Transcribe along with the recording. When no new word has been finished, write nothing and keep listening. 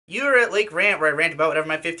You're at Lake Rant, where I rant about whatever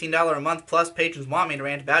my $15 a month plus patrons want me to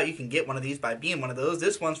rant about. You can get one of these by being one of those.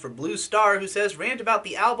 This one's for Blue Star, who says, rant about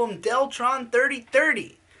the album Deltron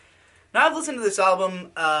 3030. Now, I've listened to this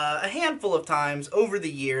album a handful of times over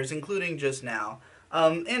the years, including just now.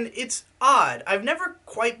 And it's odd. I've never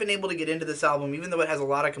quite been able to get into this album, even though it has a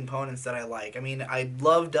lot of components that I like. I mean, I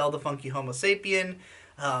love Del the Funky Homo Sapien.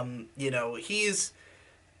 He's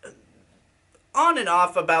on and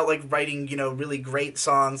off about like writing, really great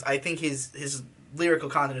songs. I think his lyrical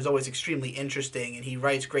content is always extremely interesting, and he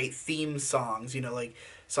writes great theme songs, like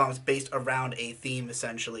songs based around a theme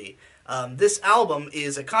essentially. This album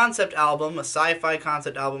is a concept album, a sci-fi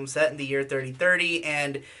concept album set in the year 3030,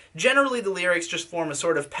 and generally the lyrics just form a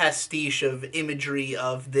sort of pastiche of imagery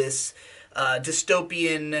of this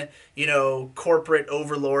dystopian, corporate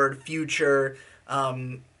overlord future,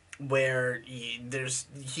 where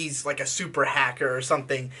he's like a super hacker or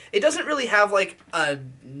something. It doesn't really have like a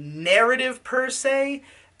narrative per se,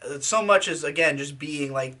 so much as, again, just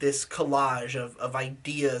being like this collage of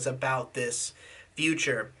ideas about this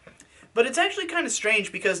future. But it's actually kind of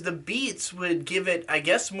strange because the beats would give it, I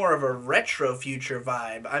guess, more of a retro future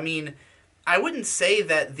vibe. I mean, I wouldn't say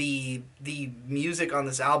that the music on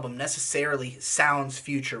this album necessarily sounds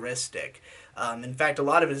futuristic. In fact, a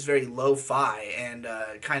lot of it is very lo-fi and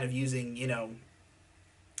kind of using,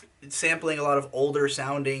 sampling a lot of older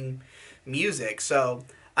sounding music. So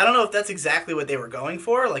I don't know if that's exactly what they were going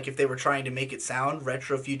for, like if they were trying to make it sound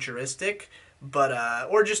retro-futuristic, but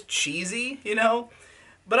or just cheesy,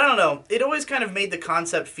 But I don't know. It always kind of made the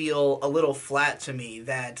concept feel a little flat to me,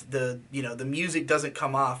 that the music doesn't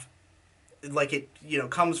come off like it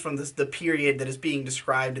comes from the period that is being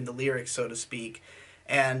described in the lyrics, so to speak,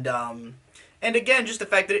 and again, just the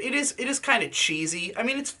fact that it is kind of cheesy. I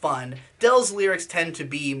mean, it's fun. Del's lyrics tend to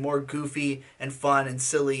be more goofy and fun and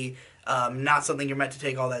silly, not something you're meant to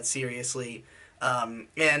take all that seriously.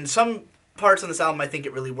 And some parts on this album, I think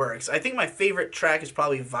it really works. I think my favorite track is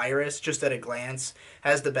probably Virus, just at a glance.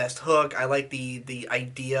 Has the best hook. I like the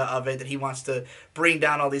idea of it, that he wants to bring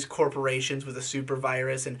down all these corporations with a super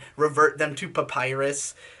virus and revert them to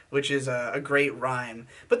papyrus, which is a great rhyme.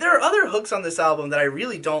 But there are other hooks on this album that I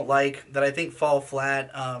really don't like, that I think fall flat.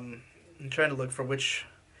 I'm trying to look for which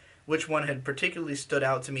one had particularly stood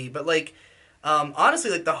out to me. But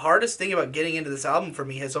honestly, the hardest thing about getting into this album for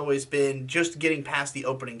me has always been just getting past the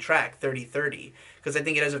opening track, 3030, because I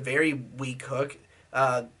think it has a very weak hook.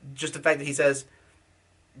 Just the fact that he says,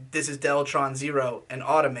 "This is Deltron Zero, an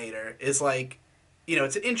automator," is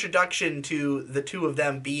it's an introduction to the two of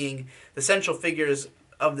them being the central figures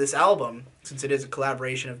of this album, since it is a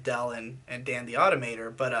collaboration of Del and Dan the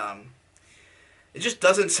Automator. But it just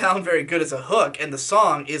doesn't sound very good as a hook, and the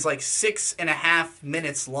song is 6.5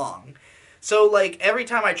 minutes long. So every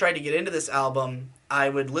time I tried to get into this album, I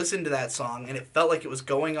would listen to that song, and it felt like it was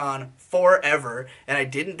going on forever, and I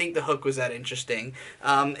didn't think the hook was that interesting.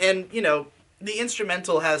 And the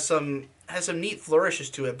instrumental has some neat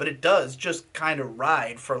flourishes to it, but it does just kind of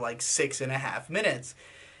ride for 6.5 minutes.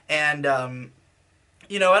 And I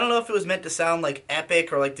don't know if it was meant to sound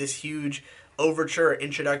epic or this huge overture or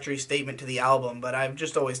introductory statement to the album, but I've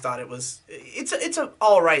just always thought it's an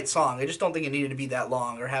all right song. I just don't think it needed to be that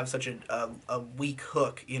long or have such a weak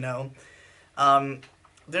hook.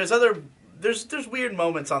 There's weird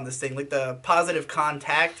moments on this thing, like the positive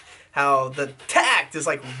contact. How the tact is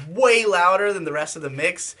way louder than the rest of the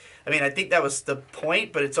mix. I mean, I think that was the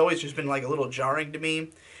point, but it's always just been a little jarring to me.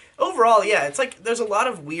 Overall, yeah, it's there's a lot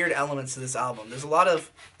of weird elements to this album. There's a lot of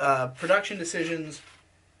production decisions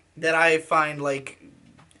that I find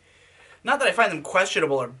not that I find them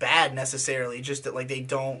questionable or bad necessarily, just that they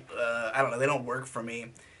don't I don't know, they don't work for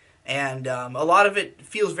me. And a lot of it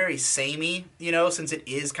feels very samey, since it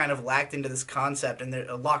is kind of locked into this concept, and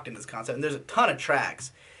there's a ton of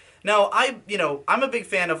tracks. Now, I'm a big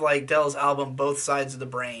fan of Del's album Both Sides of the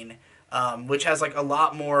Brain, which has a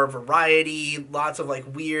lot more variety, lots of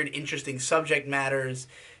weird, interesting subject matters.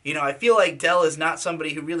 I feel like Del is not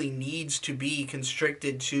somebody who really needs to be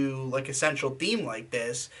constricted to a central theme like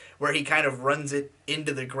this, where he kind of runs it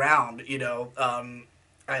into the ground.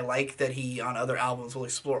 I like that he on other albums will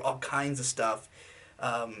explore all kinds of stuff.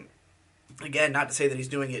 Again, not to say that he's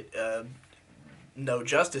doing it no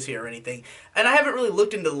justice here or anything. And I haven't really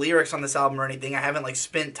looked into the lyrics on this album or anything. I haven't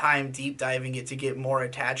spent time deep diving it to get more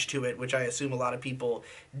attached to it, which I assume a lot of people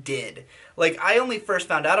did. I only first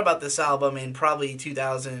found out about this album in probably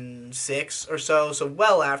 2006 or so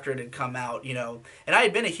well after it had come out, And I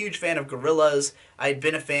had been a huge fan of Gorillaz. I had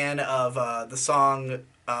been a fan of the song,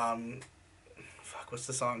 what's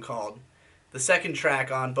the song called? The second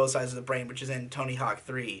track on Both Sides of the Brain, which is in Tony Hawk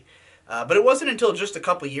 3. But it wasn't until just a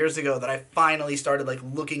couple years ago that I finally started like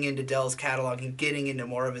looking into Del's catalog and getting into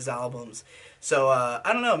more of his albums. So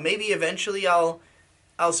I don't know. Maybe eventually I'll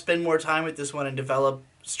spend more time with this one and develop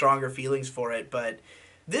stronger feelings for it. But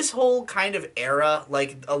this whole kind of era,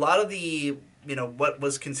 like a lot of the what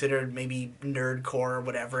was considered maybe nerdcore or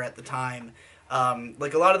whatever at the time,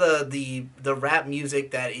 like a lot of the rap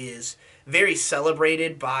music that is very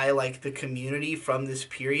celebrated by like the community from this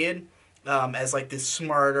period, as like this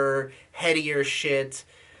smarter, headier shit.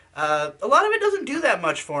 A lot of it doesn't do that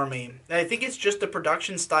much for me. I think it's just the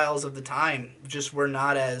production styles of the time just were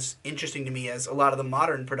not as interesting to me as a lot of the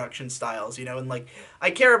modern production styles, and like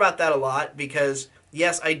I care about that a lot because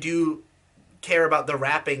yes, I do care about the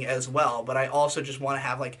rapping as well, but I also just want to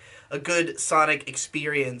have like a good sonic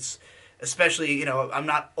experience. Especially, I'm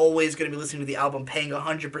not always going to be listening to the album paying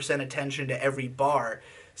 100% attention to every bar.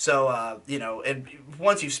 So, and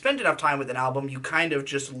once you've spent enough time with an album, you kind of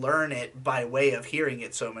just learn it by way of hearing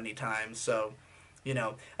it so many times. So,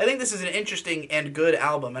 I think this is an interesting and good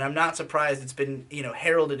album, and I'm not surprised it's been,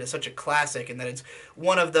 heralded as such a classic and that it's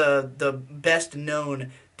one of the best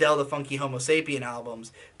known Del the Funky Homo Sapien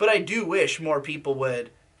albums. But I do wish more people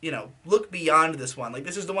would, look beyond this one. Like,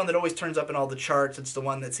 this is the one that always turns up in all the charts. It's the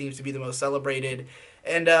one that seems to be the most celebrated.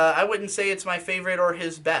 And I wouldn't say it's my favorite or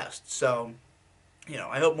his best. So,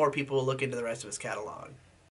 I hope more people will look into the rest of his catalog.